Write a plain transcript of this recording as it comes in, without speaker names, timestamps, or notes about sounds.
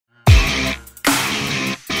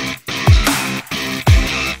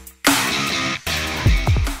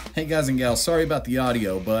guys and gals, sorry about the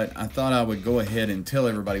audio, but I thought I would go ahead and tell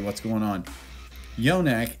everybody what's going on.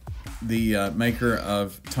 Yonac, the maker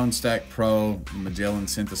of Tonestack Pro, Magellan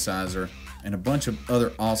Synthesizer, and a bunch of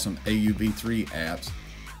other awesome AUV3 apps,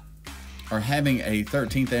 are having a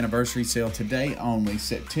 13th anniversary sale today only,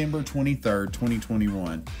 September 23rd,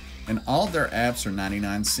 2021, and all of their apps are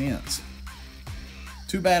 99 cents.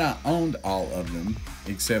 Too bad I owned all of them,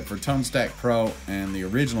 except for Tonestack Pro and the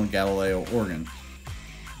original Galileo organ.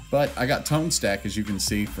 But I got Tonestack, as you can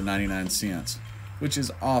see, for 99 cents, which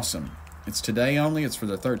is awesome. It's today only, it's for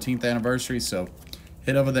their 13th anniversary, so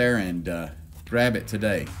head over there and grab it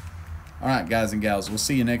today. Alright guys and gals, we'll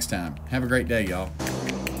see you next time. Have a great day, y'all.